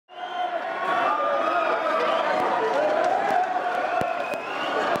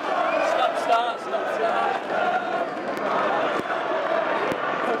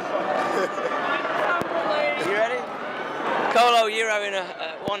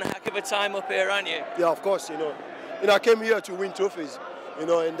one heck of a time up here, aren't you? Yeah, of course, you know. I came here to win trophies,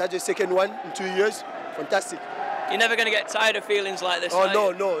 and that's the second one in 2 years. Fantastic. You're never going to get tired of feelings like this, Oh,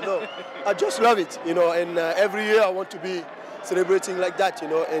 are you? no. I just love it, and every year I want to be celebrating like that,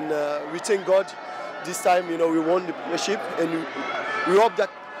 and we thank God this time, we won the Premiership, and we hope that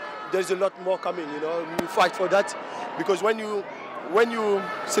there's a lot more coming, we fight for that, because when you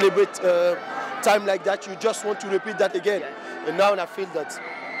celebrate time like that, you just want to repeat that again, and now I feel that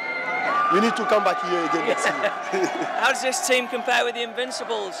we need to come back here again next year. How does this team compare with the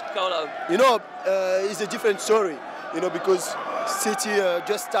Invincibles, Kolo? It's a different story, because City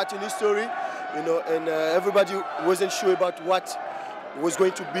just started a new story, and everybody wasn't sure about what was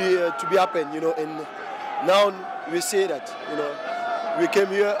going to be happen, and now we say that, we came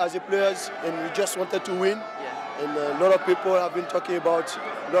here as a players and we just wanted to win, and a lot of people have been talking about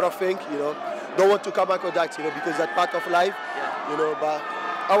a lot of things, don't want to come back on that, because that's part of life, but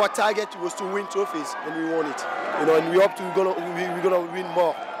our target was to win trophies, and we won it, and we hope we're gonna win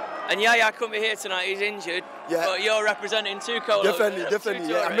more. And Yaya couldn't be here tonight, he's injured, but you're representing too, Kolo. Definitely,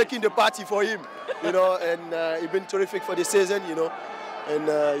 yeah. I'm making the party for him, and he's been terrific for the season, and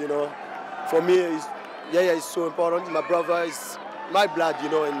for me, Yaya is so important. My brother is my blood,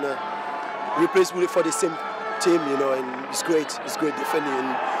 and we play for the same team, and it's great, definitely.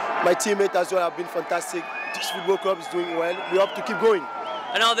 And my teammates as well have been fantastic. This football club is doing well. We hope to keep going.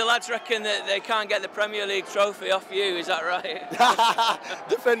 And all the lads reckon that they can't get the Premier League trophy off you, is that right?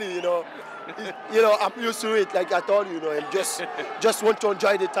 Definitely, I'm used to it, like I told you, and just want to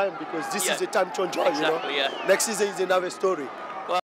enjoy the time, because this is the time to enjoy, Exactly, Next season is another story.